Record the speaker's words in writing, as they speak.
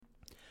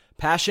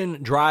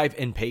Passion, drive,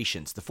 and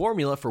patience. The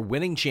formula for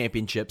winning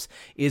championships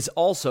is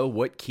also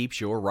what keeps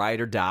your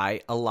ride or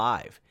die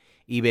alive.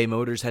 eBay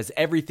Motors has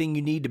everything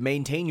you need to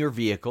maintain your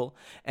vehicle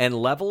and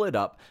level it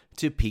up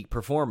to peak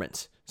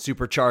performance.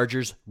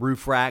 Superchargers,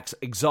 roof racks,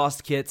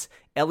 exhaust kits,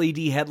 LED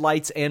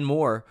headlights, and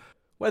more.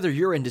 Whether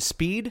you're into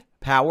speed,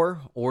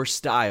 power, or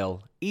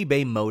style,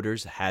 eBay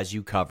Motors has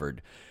you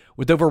covered.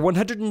 With over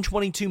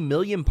 122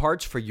 million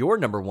parts for your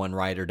number one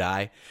ride or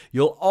die,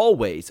 you'll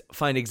always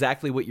find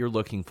exactly what you're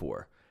looking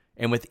for.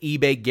 And with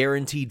eBay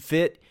Guaranteed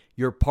Fit,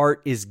 your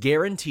part is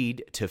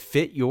guaranteed to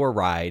fit your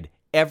ride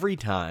every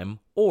time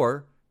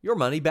or your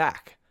money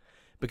back.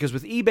 Because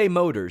with eBay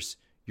Motors,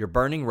 you're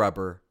burning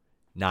rubber,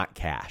 not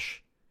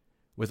cash.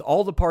 With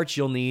all the parts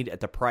you'll need at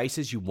the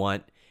prices you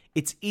want,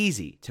 it's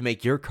easy to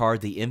make your car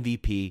the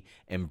MVP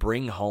and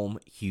bring home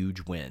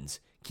huge wins.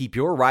 Keep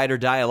your ride or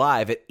die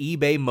alive at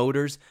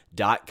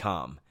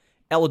ebaymotors.com.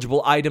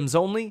 Eligible items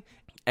only.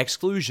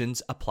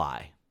 Exclusions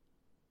apply.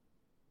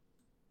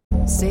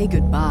 Say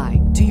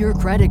goodbye to your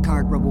credit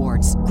card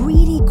rewards.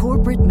 Greedy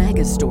corporate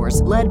mega stores,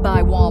 led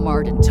by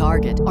Walmart and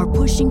Target, are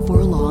pushing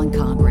for a law in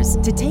Congress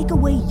to take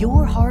away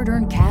your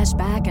hard-earned cash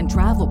back and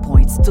travel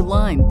points to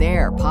line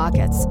their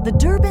pockets. The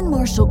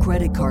Durbin-Marshall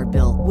credit card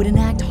bill would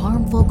enact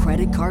harmful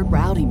credit card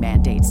routing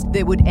mandates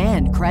that would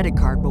end credit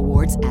card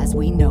rewards as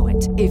we know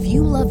it. If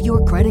you love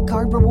your credit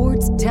card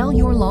rewards, tell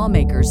your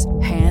lawmakers,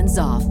 hands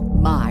off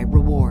my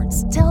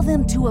rewards. Tell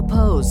them to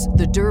oppose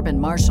the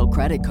Durbin-Marshall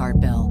credit card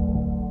bill.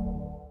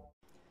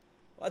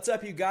 What's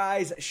up, you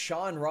guys?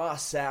 Sean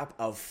Ross Sapp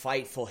of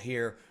Fightful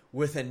here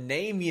with a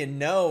name you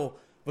know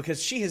because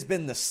she has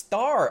been the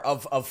star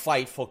of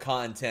Fightful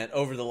content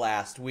over the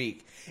last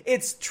week.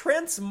 It's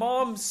Trent's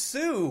mom,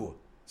 Sue.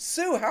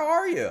 Sue, how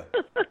are you?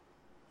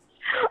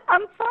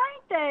 I'm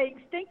fine,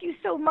 thanks. Thank you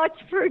so much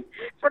for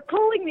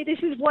calling me. This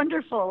is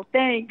wonderful.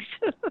 Thanks.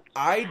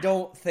 I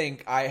don't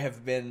think I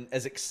have been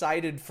as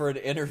excited for an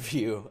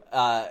interview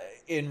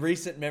in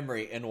recent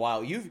memory in a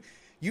while.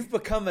 You've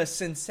become a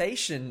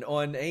sensation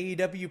on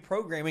AEW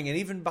programming and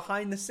even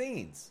behind the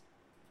scenes.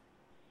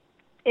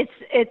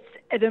 It's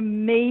an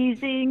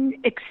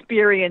amazing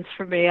experience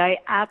for me. I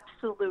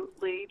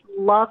absolutely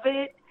love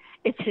it.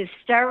 It's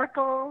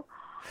hysterical.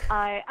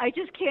 I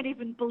just can't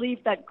even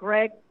believe that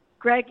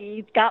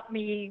Greggy got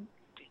me,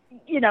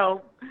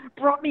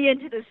 brought me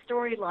into the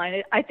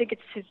storyline. I think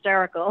it's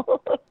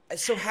hysterical.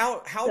 So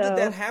how did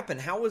that happen?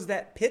 How was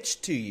that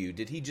pitched to you?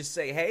 Did he just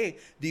say, "Hey,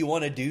 do you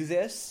want to do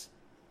this?"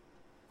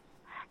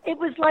 It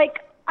was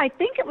I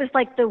think it was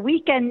the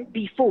weekend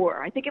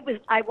before.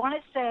 I want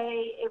to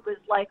say it was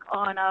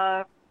on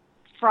a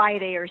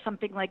Friday or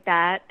something like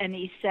that. And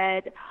he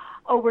said,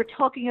 "Oh, we're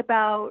talking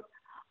about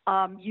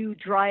you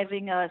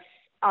driving us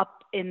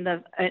up in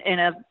a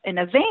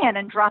van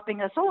and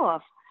dropping us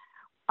off.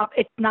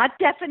 It's not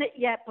definite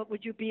yet, but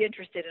would you be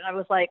interested?" And I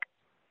was like,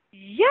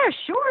 "Yeah,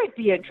 sure, I'd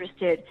be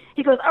interested."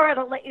 He goes, "All right,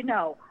 I'll let you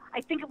know."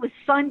 I think it was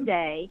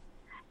Sunday.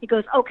 He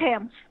goes, "Okay,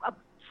 I'm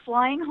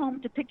flying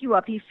home to pick you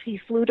up." He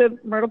flew to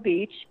Myrtle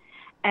Beach,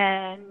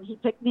 and he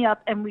picked me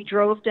up, and we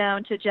drove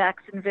down to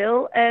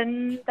Jacksonville,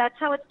 and that's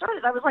how it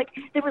started. I was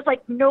there was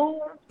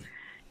no,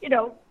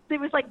 there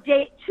was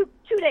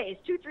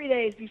 3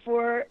 days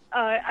before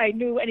I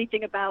knew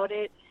anything about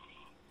it.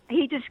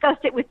 He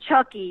discussed it with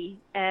Chucky,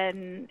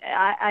 and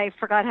I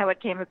forgot how it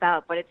came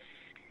about, but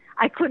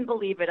I couldn't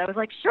believe it. I was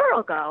like, "Sure,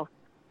 I'll go."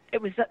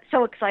 It was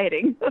so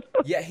exciting.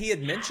 Yeah, he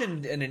had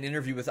mentioned in an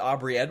interview with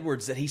Aubrey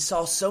Edwards that he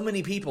saw so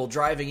many people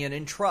driving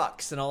in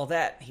trucks and all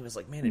that. He was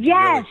like, "Man,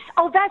 yes.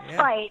 Oh, that's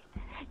right.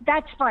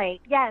 That's right.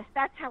 Yes,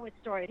 that's how it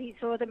started. He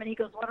saw them and he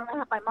goes, "Why don't I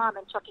have my mom?"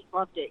 And Chucky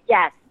loved it.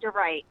 Yes, you're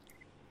right.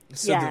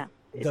 So yeah,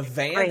 the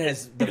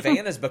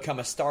van has become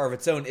a star of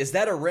its own. Is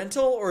that a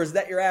rental or is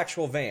that your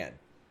actual van?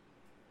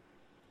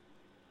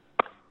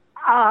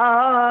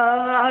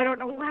 I don't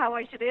know how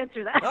I should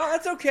answer that. Oh,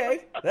 that's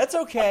okay. That's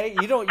okay.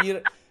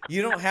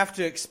 You don't have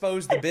to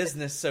expose the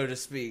business, so to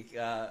speak.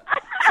 Here.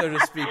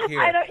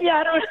 I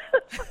don't.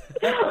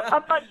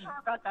 I'm not sure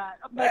about that.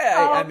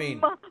 I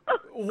mean,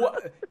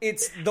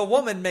 it's the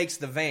woman makes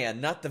the van,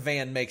 not the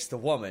van makes the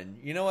woman.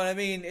 You know what I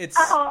mean? It's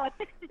a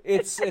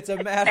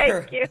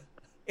matter. Thank you.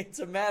 It's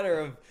a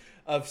matter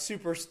of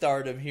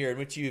superstardom here in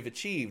which you've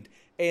achieved.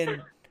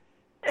 And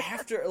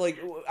after,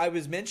 I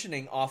was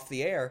mentioning off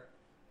the air,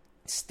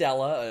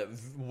 Stella, a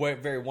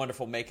very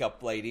wonderful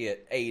makeup lady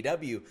at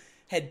AEW,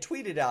 had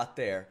tweeted out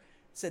there,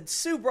 said,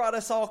 "Sue brought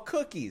us all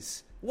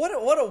cookies." What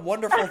a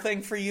wonderful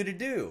thing for you to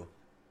do.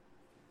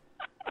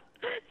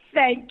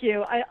 Thank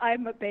you.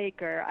 I'm a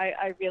baker.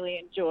 I really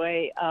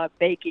enjoy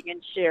baking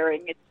and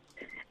sharing.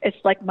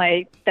 It's like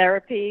my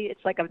therapy.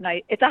 It's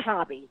it's a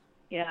hobby.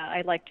 Yeah,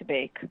 I like to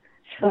bake.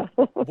 So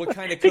what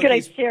kind of cookies? Figured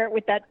I'd share it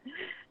with that.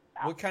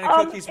 What kind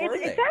of cookies were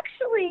they? It's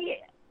actually,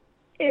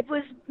 it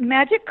was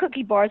magic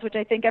cookie bars, which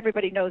I think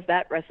everybody knows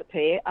that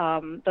recipe.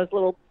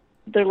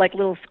 They're like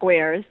little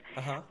squares.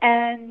 Uh-huh.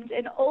 And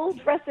an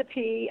old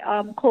recipe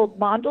called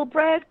mandel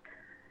bread.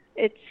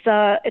 It's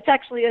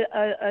actually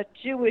a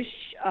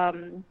Jewish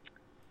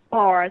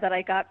bar that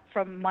I got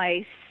from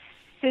my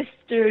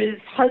sister's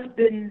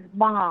husband's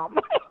mom.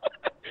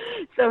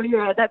 So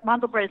yeah, that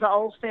Mandelbrot is an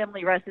old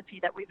family recipe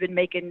that we've been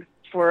making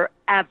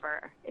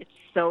forever. It's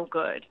so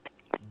good.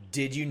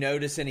 Did you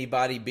notice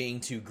anybody being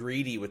too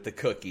greedy with the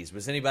cookies?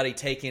 Was anybody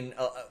taking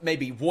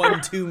maybe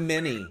one too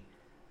many?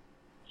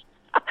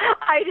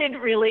 I didn't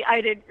really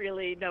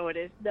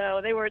notice.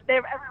 No, they're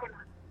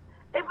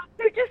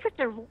just such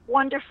a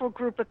wonderful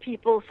group of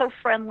people, so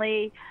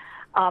friendly,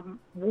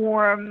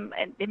 warm,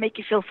 and they make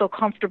you feel so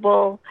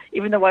comfortable,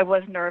 even though I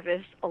was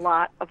nervous a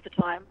lot of the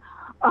time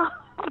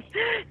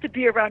to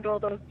be around all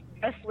those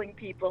wrestling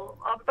people.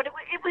 But it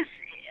was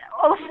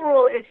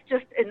overall, it's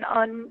just an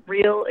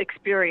unreal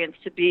experience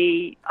to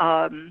be,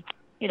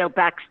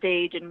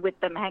 backstage and with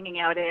them, hanging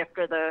out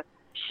after the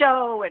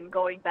show and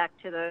going back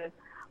to the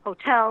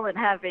hotel and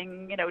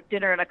having,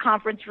 dinner in a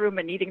conference room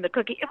and eating the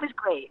cookie. It was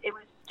great. It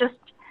was just,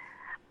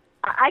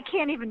 I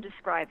can't even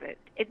describe it.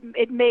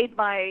 It made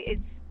my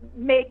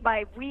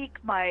week,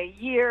 my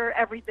year,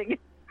 everything,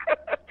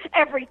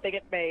 everything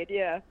it made.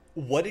 Yeah.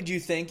 What did you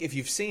think, if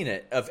you've seen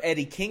it, of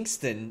Eddie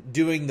Kingston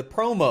doing the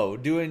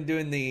promo, doing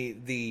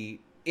the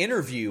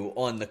interview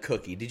on the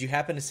cookie? Did you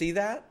happen to see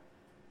that?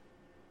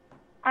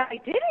 I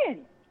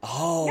didn't.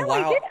 Oh, no,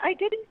 wow. I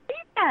didn't see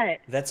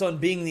that. That's on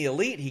Being the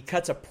Elite. He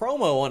cuts a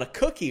promo on a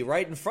cookie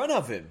right in front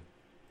of him.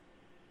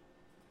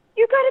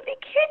 You gotta be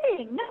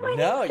kidding.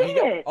 No, I didn't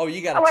see it. Oh,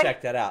 you gotta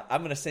check that out.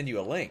 I'm gonna send you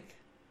a link.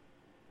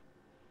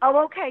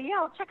 Oh, okay.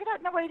 Yeah, I'll check it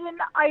out. No,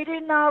 I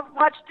didn't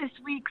watch this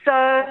week's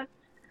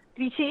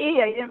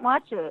BTE. I didn't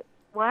watch it.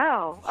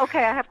 Wow.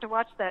 Okay, I have to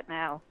watch that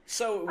now.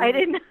 So I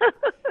didn't.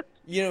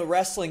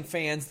 Wrestling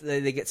fans,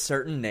 they get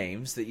certain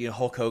names. That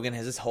Hulk Hogan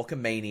has his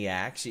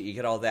Hulkamaniacs. You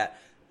get all that.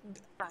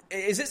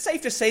 Is it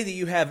safe to say that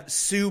you have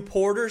Sue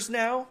Porters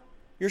now?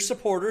 Your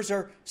supporters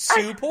are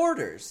Sue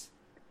Porters.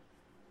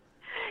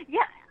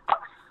 Yeah.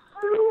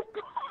 Sue.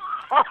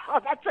 Oh,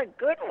 that's a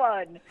good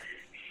one.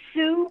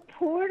 Sue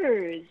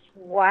Porters.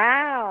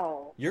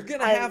 Wow.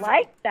 I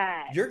like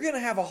that. You're going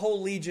to have a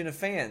whole legion of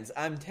fans.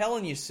 I'm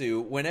telling you,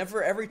 Sue,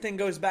 whenever everything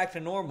goes back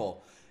to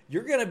normal,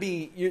 there's going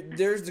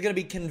to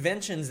be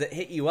conventions that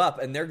hit you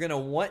up, and they're going to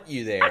want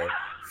you there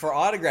for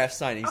autograph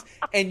signings.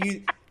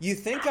 And you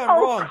think I'm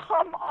wrong.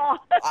 Come on.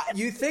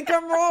 You think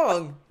I'm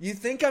wrong. You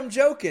think I'm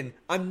joking.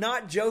 I'm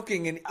not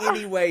joking in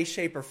any way,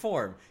 shape, or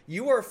form.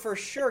 You are for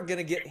sure going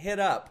to get hit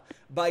up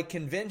by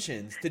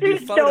conventions to do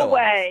photo no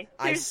way.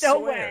 ops. There's no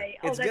way.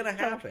 It's going to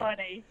happen. So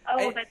funny.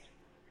 Oh,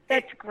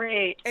 that's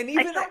great. And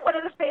even I saw one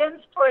of the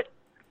fans put.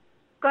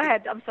 Go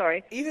ahead. I'm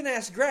sorry. Even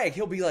ask Greg.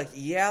 He'll be like,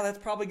 "Yeah, that's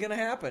probably going to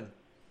happen."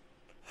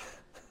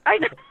 I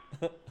know.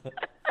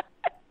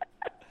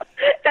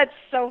 That's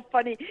so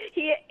funny.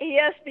 He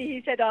asked me.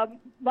 He said,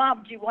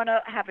 "Mom, do you want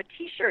to have a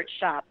T-shirt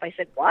shop?" I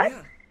said, "What?"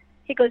 Yeah.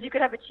 He goes, "You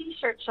could have a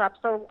T-shirt shop."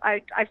 So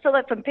I filled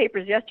out some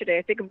papers yesterday.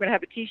 I think I'm going to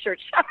have a T-shirt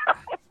shop.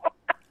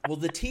 Well,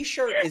 the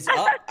T-shirt is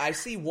up. I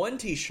see one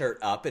T-shirt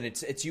up, and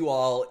it's you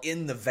all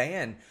in the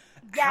van.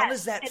 Yes, how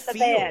does that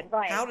feel? Van,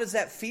 right. How does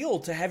that feel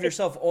to have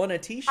yourself on a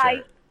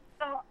T-shirt?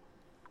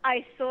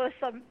 I saw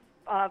some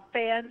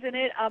fans in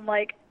it. I'm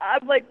like,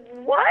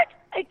 what?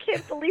 I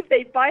can't believe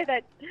they buy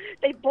that.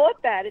 They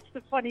bought that. It's the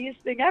funniest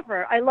thing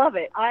ever. I love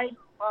it.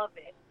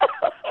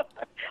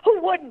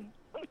 Who wouldn't?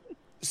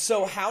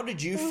 So how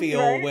did you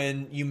feel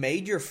when you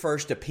made your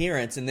first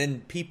appearance and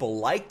then people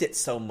liked it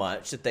so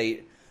much that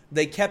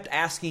they kept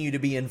asking you to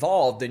be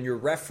involved and you're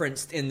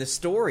referenced in the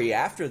story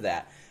after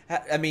that?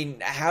 I mean,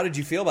 how did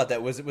you feel about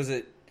that? Was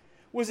it,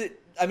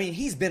 I mean,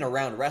 he's been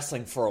around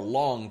wrestling for a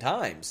long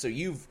time, so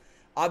you've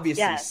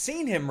obviously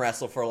seen him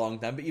wrestle for a long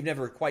time, but you've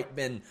never quite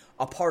been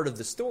a part of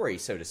the story,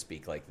 so to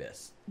speak, like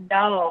this.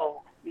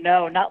 No,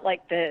 not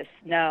like this.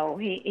 No,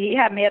 he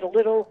had me at a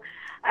little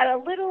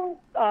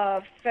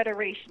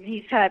federation.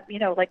 He's had,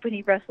 like when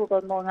he wrestled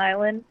on Long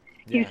Island,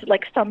 he used to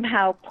like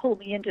somehow pull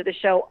me into the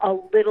show a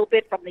little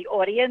bit from the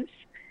audience.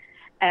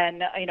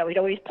 And, he'd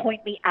always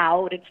point me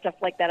out and stuff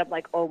like that. I'm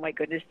like, oh my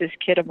goodness, this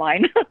kid of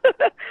mine.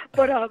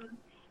 But,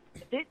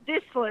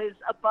 this was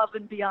above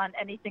and beyond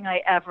anything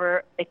I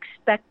ever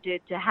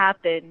expected to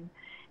happen.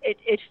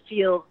 It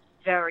feels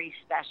very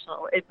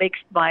special. It makes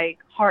my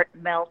heart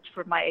melt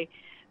for my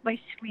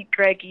sweet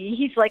Greggy.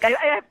 He's like, I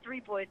have 3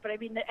 boys, but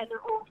and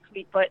they're all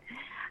sweet, but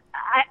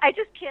I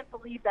just can't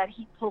believe that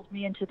he pulled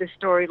me into the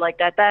story like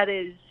that. That's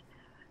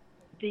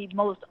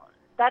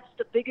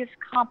the biggest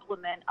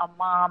compliment a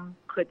mom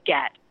could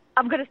get.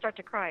 I'm going to start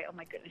to cry. Oh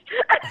my goodness.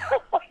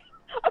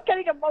 I'm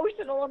getting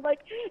emotional. I'm like,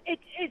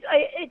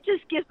 it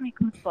just gives me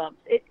goosebumps.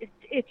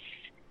 It's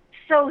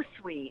so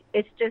sweet.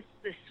 It's just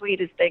the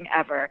sweetest thing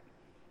ever.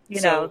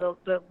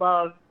 The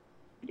love.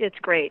 It's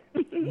great.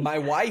 My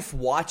wife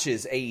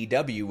watches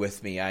AEW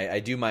with me. I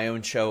do my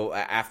own show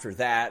after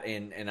that,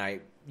 and I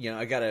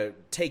got to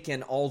take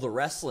in all the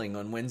wrestling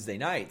on Wednesday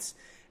nights.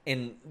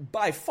 And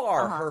by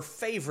far, her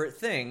favorite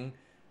thing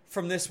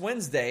from this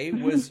Wednesday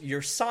was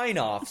your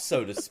sign-off,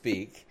 so to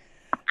speak.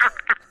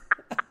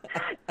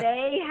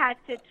 They had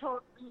to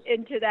talk me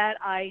into that.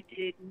 I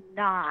did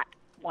not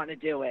want to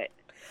do it.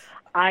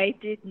 I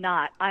did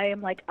not. I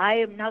am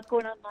not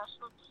going on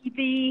national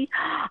TV.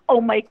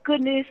 Oh my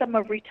goodness, I'm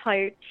a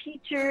retired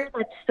teacher.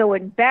 That's so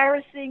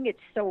embarrassing. It's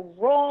so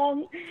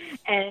wrong.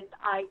 And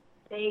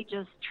they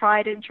just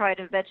tried and tried.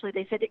 Eventually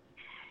they said,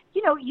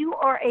 you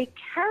are a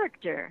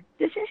character.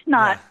 This is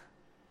not,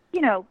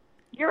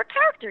 you're a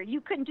character.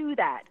 You can do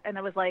that. And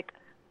I was like,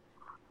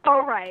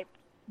 all right,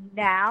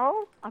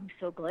 now I'm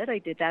so glad I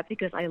did that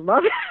because I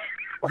love it.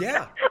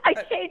 Yeah. I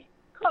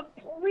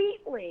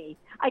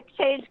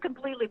changed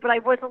completely, but I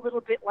was a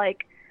little bit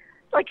like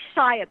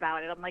shy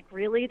about it. I'm like,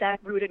 really? That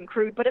rude and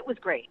crude? But it was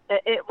great.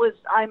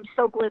 I'm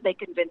so glad they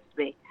convinced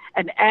me.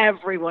 And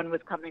everyone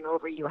was coming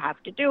over. You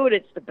have to do it.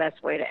 It's the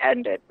best way to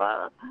end it.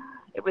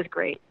 It was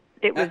great.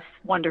 It was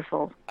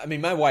wonderful. I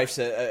mean, my wife's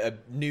a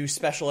new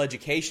special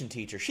education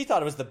teacher. She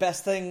thought it was the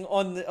best thing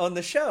on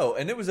the show,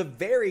 and it was a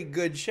very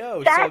good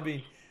show.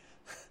 I'm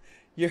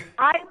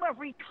a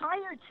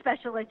retired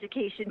special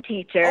education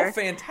teacher. Oh,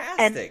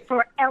 fantastic!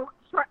 And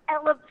for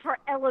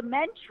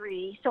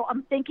elementary, so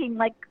I'm thinking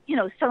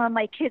some of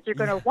my kids are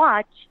going to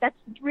watch. That's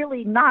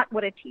really not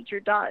what a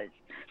teacher does.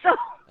 So.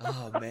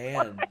 Oh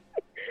man.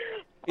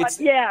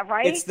 Yeah,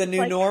 right. It's the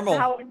new normal.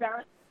 How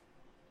embarrassing!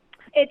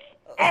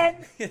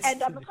 And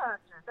I'm a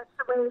character. That's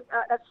the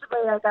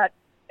way I got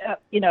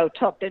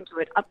talked into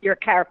it. You're a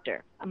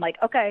character. I'm like,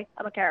 okay,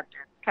 I'm a character.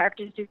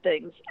 Characters do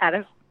things out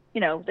of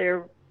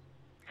they're.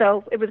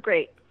 So it was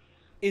great.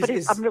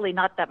 I'm really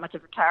not that much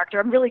of a character.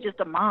 I'm really just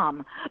a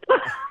mom.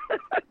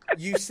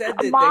 You said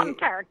that a mom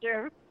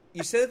character.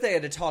 You said that they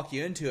had to talk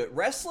you into it.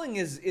 Wrestling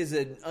is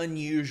an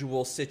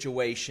unusual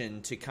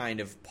situation to kind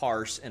of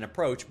parse and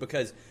approach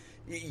because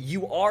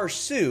you are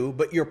Sue,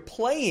 but you're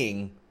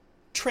playing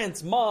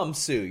Trent's mom,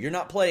 Sue. You're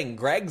not playing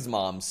Greg's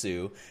mom,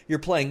 Sue. You're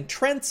playing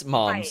Trent's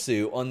mom, right.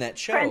 Sue, on that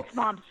show. Trent's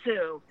mom,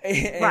 Sue.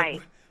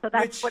 Right. So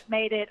that's what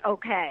made it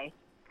okay.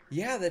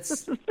 Yeah,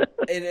 that's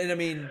and I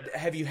mean,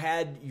 have you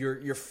had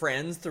your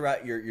friends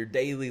throughout your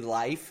daily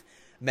life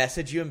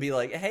message you and be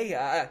like, "Hey,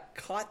 I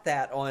caught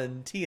that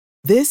on TV."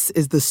 This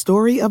is the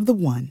story of the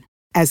one.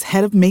 As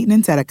head of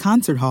maintenance at a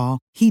concert hall,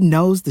 he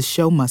knows the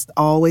show must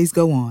always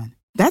go on.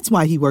 That's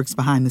why he works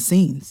behind the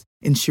scenes,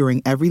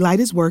 ensuring every light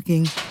is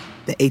working,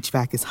 the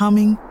HVAC is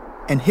humming,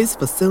 and his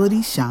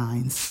facility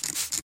shines.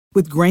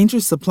 With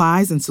Grainger's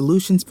supplies and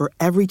solutions for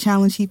every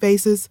challenge he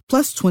faces,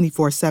 plus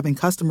 24/7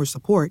 customer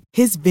support,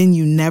 his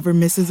venue never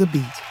misses a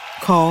beat.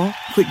 Call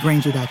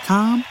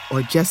quickgrainger.com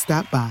or just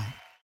stop by.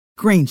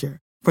 Grainger,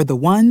 for the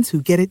ones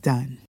who get it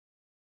done.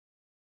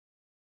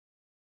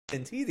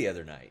 TNT the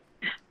other night.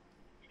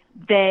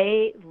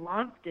 They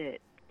loved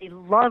it.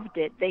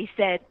 They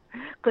said,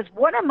 because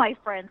one of my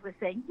friends was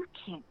saying, you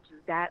can't do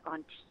that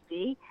on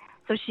TV.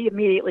 So she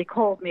immediately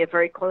called me, a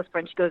very close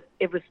friend. She goes,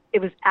 it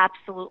was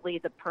absolutely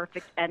the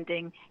perfect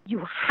ending.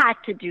 You had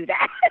to do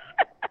that.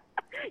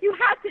 You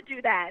had to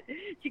do that.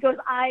 She goes,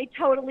 I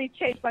totally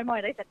changed my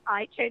mind. I said,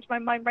 I changed my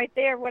mind right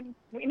there when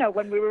we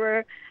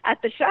were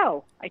at the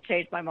show. I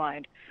changed my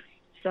mind.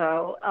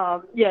 So,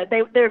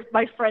 they're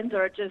my friends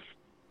are just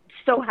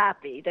so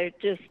happy. They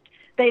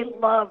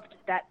loved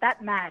that.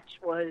 That match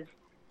was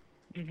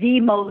the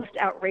most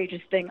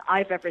outrageous thing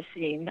I've ever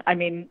seen. I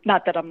mean,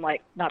 not that I'm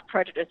not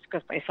prejudiced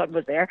because my son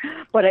was there,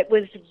 but it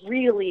was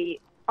really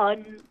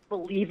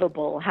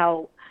unbelievable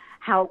how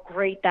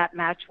great that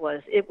match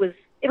was. It was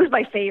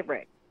my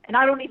favorite. And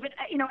I don't even,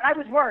 I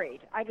was worried.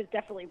 I was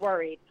definitely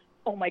worried.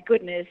 Oh my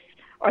goodness,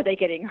 are they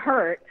getting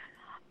hurt?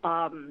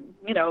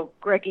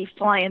 Greggy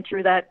flying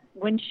through that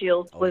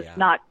windshield was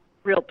not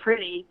real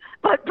pretty,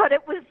 but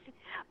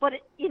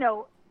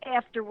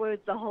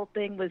afterwards, the whole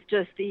thing was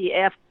just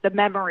the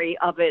memory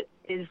of it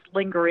is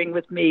lingering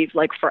with me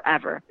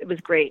forever. It was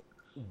great.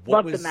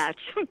 Loved the match.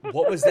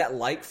 What was that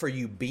like for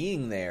you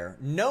being there,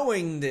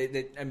 knowing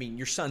that, I mean,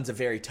 your son's a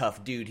very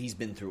tough dude. He's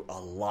been through a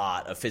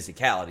lot of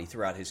physicality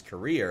throughout his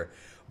career.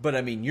 But,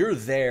 I mean, you're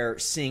there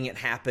seeing it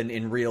happen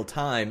in real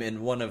time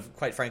in one of,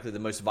 quite frankly, the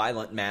most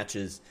violent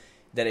matches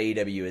that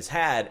AEW has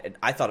had. And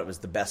I thought it was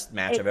the best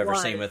match I've ever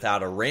seen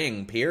without a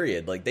ring,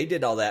 period. They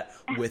did all that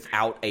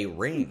without a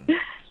ring.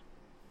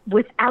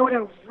 Without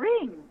a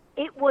ring.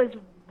 It was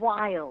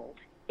wild.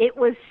 It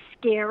was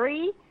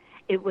scary.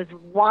 It was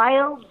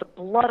wild. The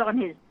blood on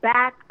his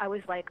back. I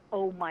was like,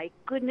 oh my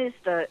goodness.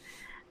 It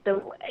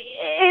was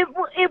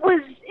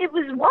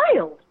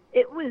wild.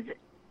 It was,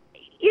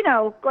 it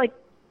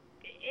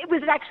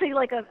was actually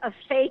like a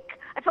fake.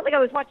 I felt like I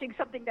was watching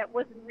something that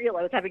wasn't real.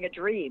 I was having a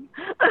dream.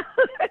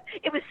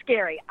 It was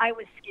scary. I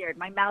was scared.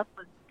 My mouth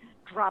was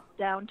dropped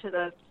down to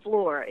the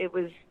floor. It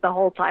was the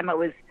whole time I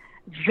was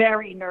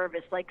very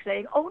nervous,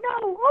 saying, oh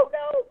no,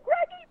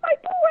 Greggy, my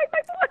boy.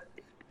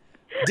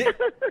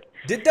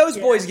 Did those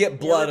boys get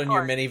blood on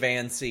your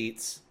minivan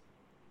seats?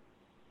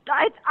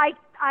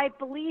 I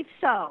believe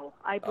so.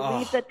 I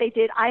believe that they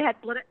did. I had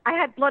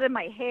blood in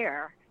my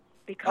hair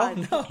because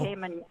he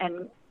came and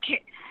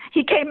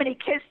he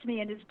kissed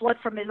me, and his blood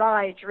from his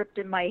eye dripped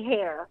in my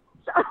hair.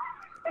 So.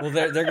 Well,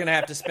 they're going to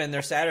have to spend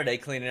their Saturday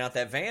cleaning out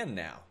that van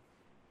now.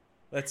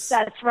 That's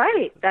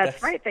right.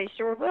 That's right. They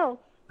sure will.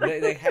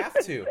 They have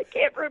to. They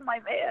can't ruin my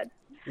van.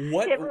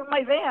 They were in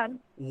my van.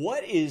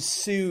 What is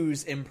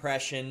Sue's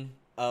impression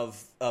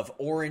of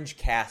Orange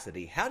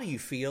Cassidy? How do you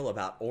feel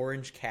about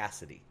Orange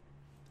Cassidy?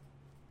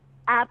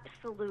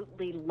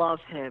 Absolutely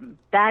love him.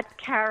 That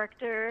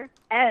character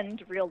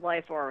and real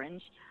life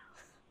Orange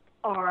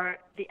are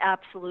the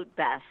absolute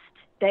best.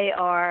 They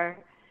are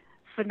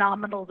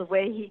phenomenal. The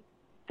way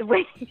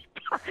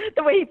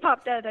he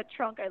popped out of that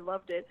trunk, I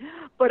loved it.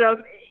 But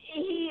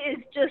he is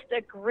just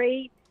a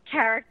great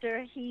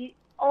character. He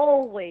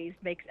always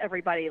makes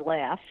everybody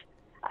laugh.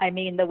 I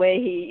mean, the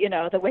way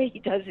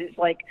he does his,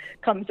 like,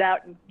 comes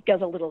out and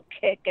does a little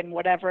kick and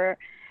whatever.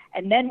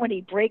 And then when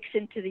he breaks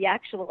into the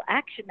actual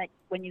action, like,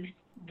 when you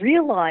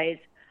realize,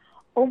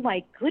 oh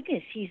my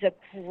goodness, he's a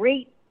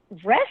great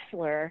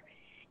wrestler,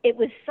 it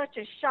was such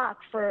a shock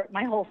for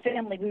my whole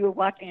family. We were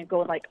watching and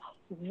going like,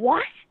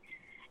 what?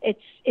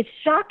 It's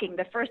shocking.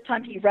 The first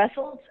time he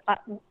wrestled,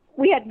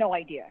 we had no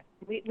idea.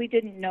 We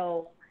didn't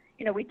know.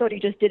 We thought he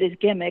just did his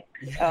gimmick,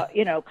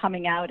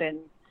 coming out and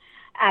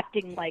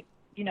acting like,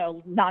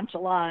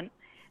 nonchalant.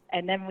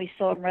 And then we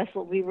saw him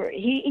wrestle.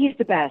 He's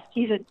the best.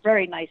 He's a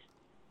very nice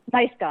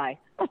guy.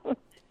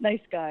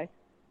 Nice guy.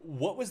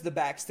 What was the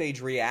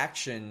backstage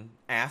reaction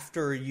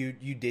after you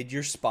did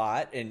your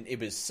spot, and it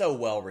was so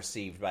well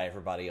received by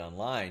everybody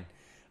online?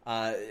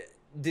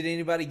 Did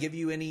anybody give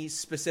you any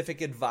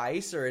specific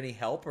advice or any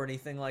help or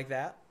anything like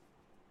that?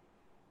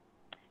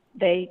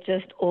 They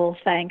just all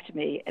thanked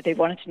me. They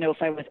wanted to know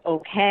if I was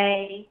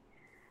okay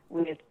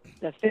with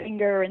the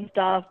finger and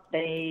stuff.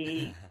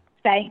 They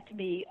thanked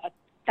me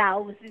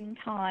 1,000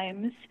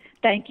 times.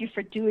 Thank you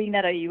for doing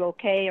that. Are you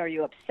okay? Are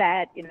you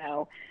upset?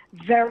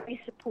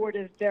 Very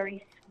supportive,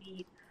 very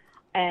sweet,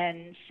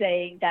 and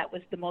saying that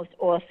was the most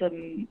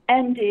awesome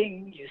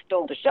ending. You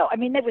stole the show. I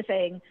mean, they were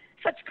saying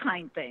such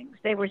kind things.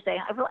 They were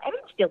saying, well, I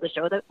didn't steal the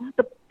show.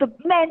 The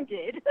men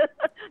did.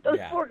 Those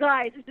poor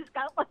guys who just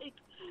got, like,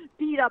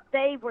 beat up.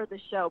 They were the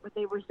show, but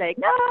they were saying,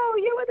 no,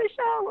 you were the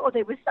show. Oh,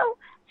 they were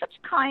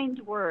such kind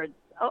words.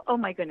 Oh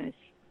my goodness.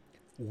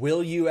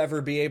 Will you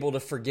ever be able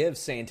to forgive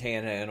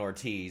Santana and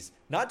Ortiz?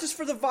 Not just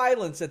for the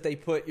violence that they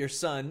put your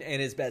son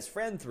and his best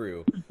friend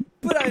through,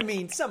 but I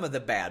mean some of the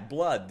bad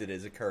blood that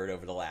has occurred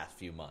over the last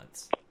few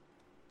months.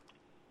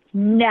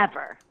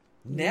 Never.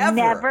 Never?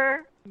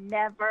 Never,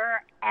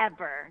 never,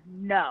 ever.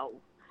 No.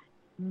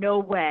 No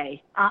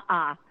way.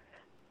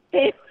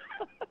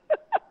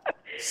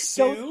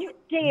 Sue, don't you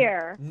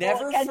dare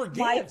never go forgive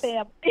my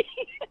family.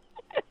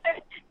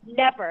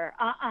 Never.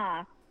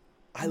 I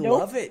nope.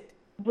 love it.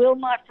 Will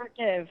not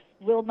forgive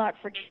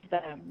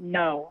them.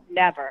 No,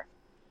 never.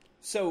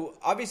 So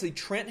obviously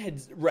Trent had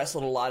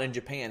wrestled a lot in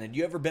Japan. Had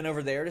you ever been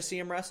over there to see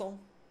him wrestle?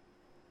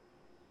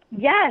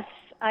 Yes,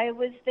 I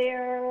was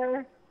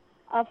there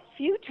a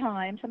few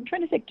times. I'm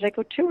trying to think. Did I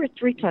go 2 or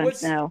 3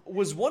 times now?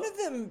 Was one of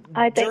them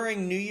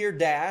during New Year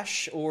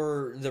Dash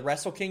or the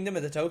Wrestle Kingdom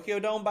at the Tokyo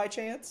Dome by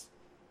chance?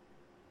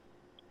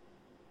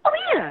 Oh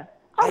yeah.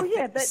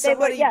 Yes.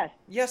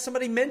 Yeah,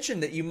 somebody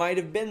mentioned that you might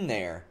have been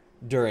there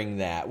during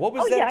that. What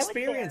was that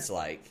experience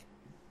like?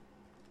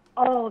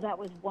 Oh, that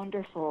was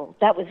wonderful.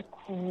 That was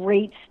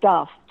great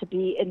stuff to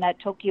be in that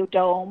Tokyo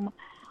Dome.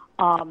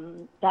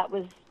 That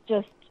was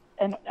just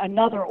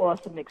another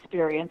awesome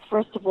experience.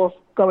 First of all,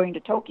 going to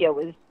Tokyo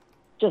was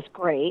just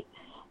great.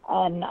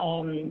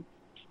 And,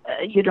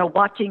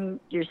 watching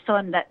your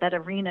son, that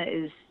arena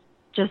is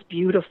just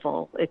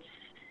beautiful. It's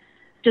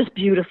just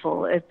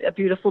beautiful. It's a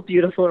beautiful,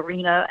 beautiful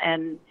arena.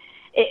 And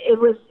it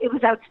was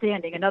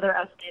outstanding. Another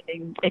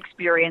outstanding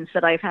experience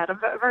that I've had. I'm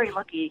a very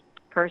lucky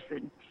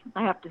person,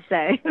 I have to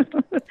say.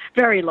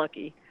 Very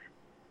lucky.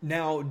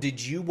 Now,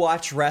 did you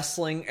watch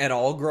wrestling at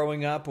all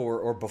growing up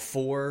or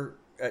before,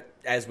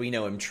 as we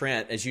know him,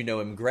 Trent, as you know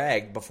him,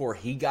 Greg, before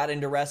he got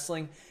into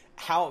wrestling?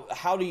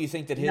 How do you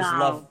think that his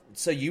love?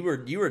 So you were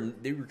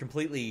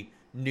completely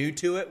new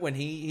to it when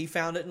he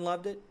found it and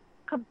loved it?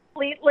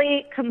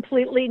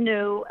 Completely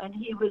new, and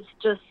he was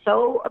just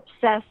so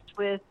obsessed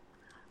with,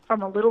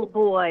 from a little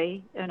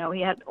boy,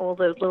 he had all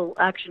the little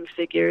action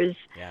figures.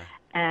 Yeah.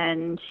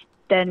 And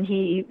then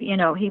he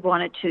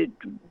wanted to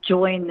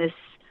join this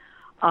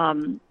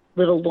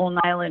little Long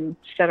Island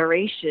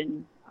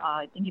Federation.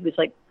 I think he was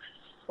like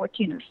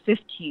 14 or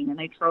 15, and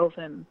I drove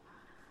him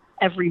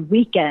every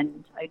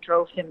weekend. I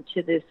drove him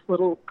to this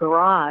little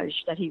garage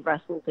that he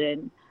wrestled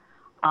in,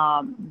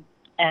 and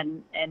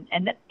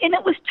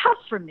it was tough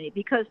for me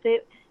because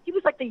he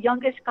was like the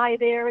youngest guy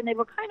there, and they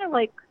were kind of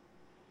like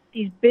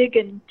these big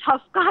and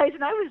tough guys,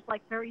 and I was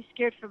like very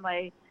scared for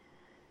my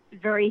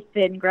very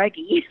thin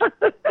Greggy.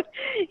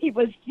 he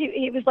was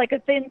like a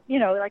thin,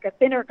 like a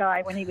thinner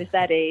guy when he was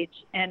that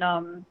age, and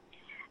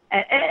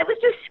it was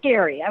just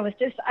scary. I was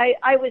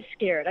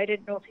scared. I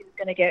didn't know if he was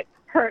going to get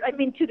hurt. I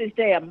mean, to this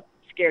day, I'm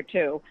scared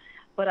too.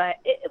 But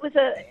it was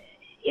a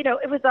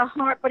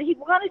hard. But he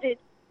wanted it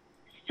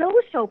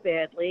so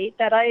badly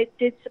that I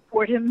did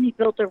support him. He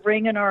built a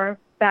ring in our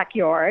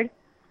backyard,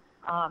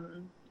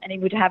 and he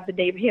would have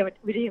he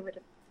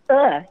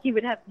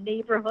would have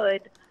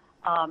neighborhood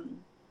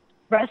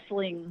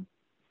wrestling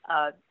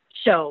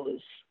shows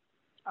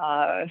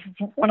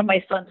one of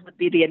my sons would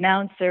be the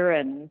announcer,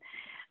 and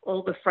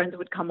all the friends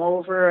would come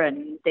over,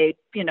 and they'd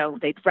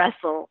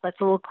wrestle. That's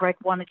all Greg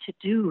wanted to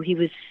do. He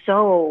was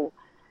so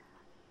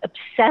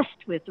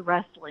obsessed with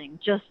wrestling,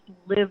 just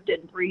lived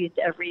and breathed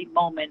every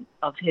moment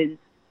of his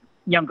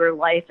younger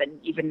life, and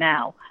even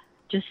now,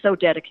 just so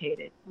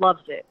dedicated,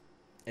 loves it.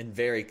 And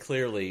very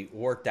clearly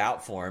worked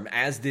out for him,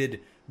 as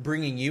did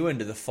bringing you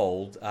into the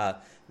fold.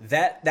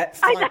 That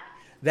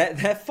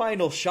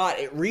final shot,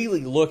 it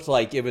really looked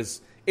like it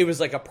was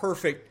like a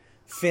perfect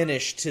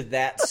finish to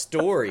that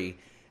story.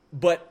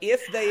 But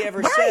if they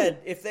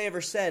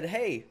ever said,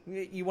 "Hey,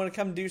 you want to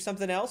come do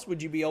something else?"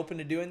 Would you be open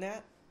to doing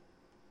that?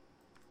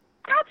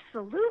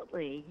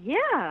 Absolutely.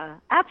 Yeah,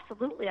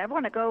 absolutely. I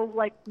want to go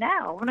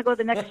now. I want to go to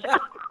the next show.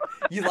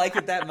 You like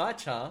it that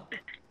much, huh?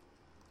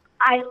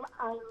 I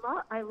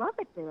love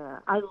it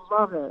there. I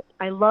love it.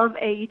 I love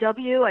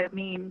AEW. I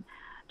mean,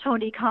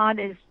 Tony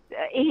Khan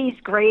he's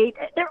great.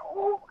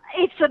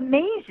 It's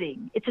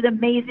amazing. It's an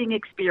amazing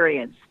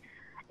experience.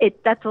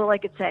 That's all I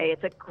could say.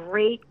 It's a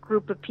great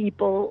group of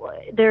people.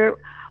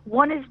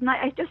 One is nice.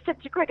 I just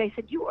said to Greg, I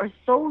said, you are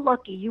so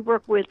lucky. You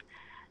work with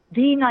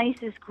the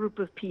nicest group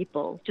of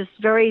people. Just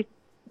very,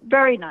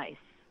 very nice.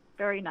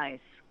 Very nice.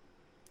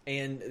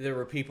 And there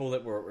were people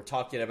that were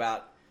talking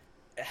about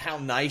how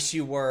nice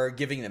you were,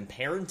 giving them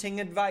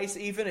parenting advice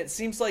even. It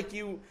seems like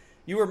you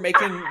were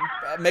making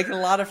a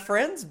lot of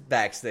friends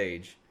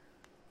backstage.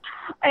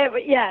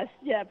 Yes,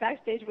 yeah,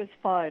 backstage was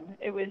fun.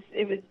 It was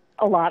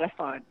a lot of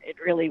fun. It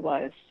really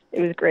was.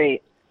 It was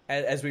great.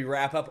 As we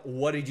wrap up,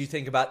 what did you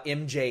think about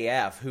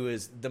MJF, who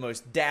is the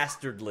most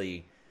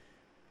dastardly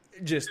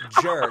just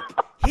jerk?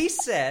 He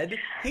said,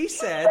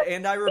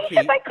 and I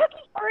repeat, my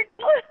cookies weren't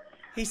good.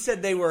 He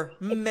said they were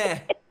meh.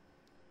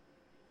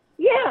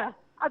 Yeah,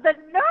 the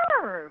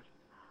nerve.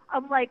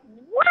 I'm like,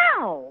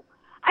 wow.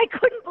 I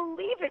couldn't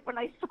believe it when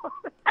I saw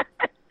that.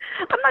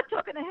 I'm not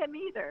talking to him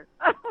either.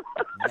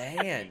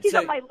 Man. He's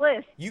on my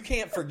list. You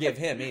can't forgive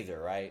him either,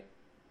 right?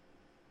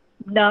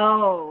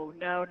 No.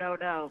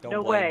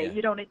 No way.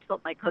 You don't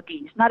insult my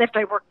cookies. Not after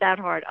I worked that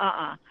hard.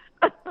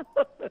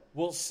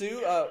 Well,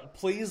 Sue,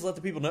 please let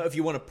the people know if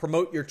you want to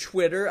promote your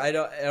Twitter. I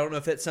don't know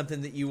if that's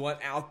something that you want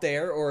out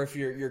there, or if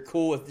you're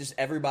cool with just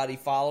everybody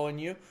following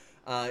you.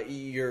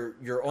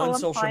 You're on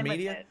social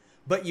media,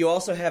 but you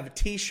also have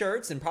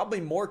T-shirts and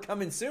probably more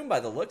coming soon by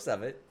the looks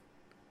of it.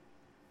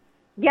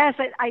 Yes,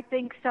 I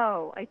think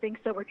so.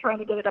 We're trying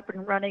to get it up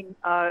and running.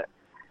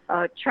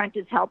 Trent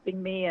is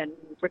helping me, and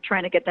we're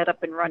trying to get that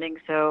up and running.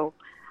 So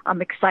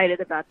I'm excited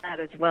about that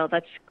as well.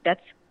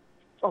 That's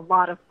a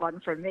lot of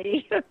fun for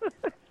me.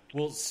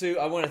 Well, Sue,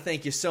 I want to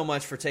thank you so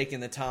much for taking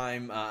the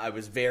time. I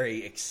was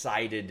very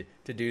excited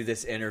to do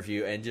this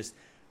interview, and just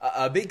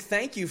a big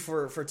thank you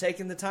for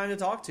taking the time to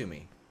talk to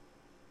me.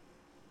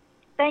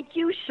 Thank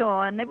you,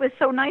 Sean. It was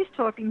so nice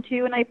talking to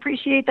you, and I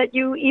appreciate that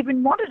you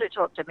even wanted to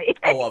talk to me.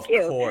 Thank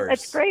you. Course.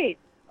 That's great.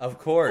 Of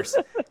course.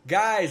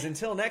 Guys,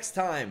 until next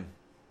time,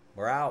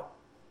 we're out.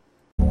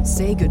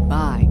 Say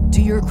goodbye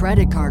to your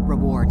credit card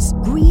rewards.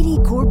 Greedy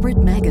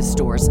corporate mega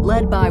stores,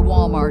 led by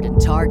Walmart and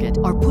Target,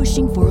 are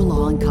pushing for a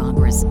law in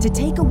Congress to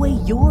take away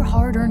your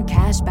hard-earned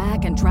cash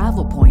back and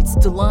travel points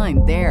to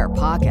line their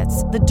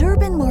pockets. The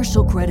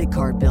Durbin-Marshall credit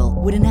card bill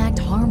would enact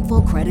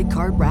harmful credit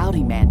card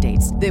routing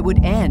mandates that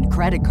would end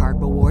credit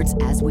card rewards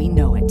as we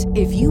know it.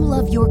 If you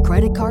love your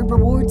credit card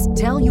rewards,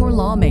 tell your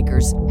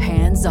lawmakers,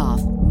 hands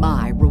off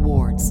my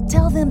rewards.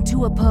 Tell them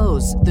to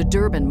oppose the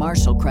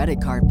Durbin-Marshall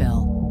credit card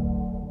bill.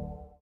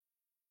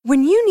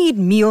 When you need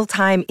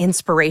mealtime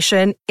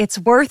inspiration, it's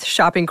worth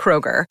shopping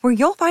Kroger, where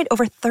you'll find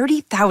over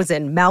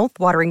 30,000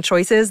 mouth-watering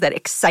choices that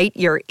excite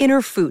your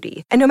inner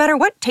foodie. And no matter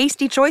what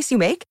tasty choice you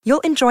make,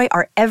 you'll enjoy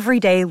our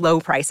everyday low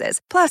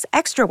prices, plus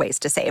extra ways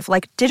to save,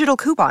 like digital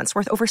coupons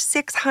worth over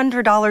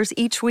 $600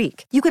 each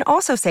week. You can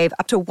also save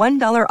up to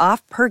 $1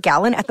 off per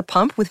gallon at the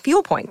pump with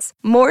fuel points.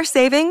 More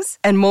savings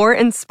and more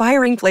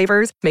inspiring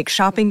flavors make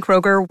shopping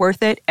Kroger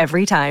worth it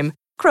every time.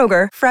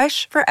 Kroger,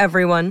 fresh for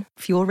everyone.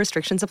 Fuel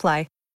restrictions apply.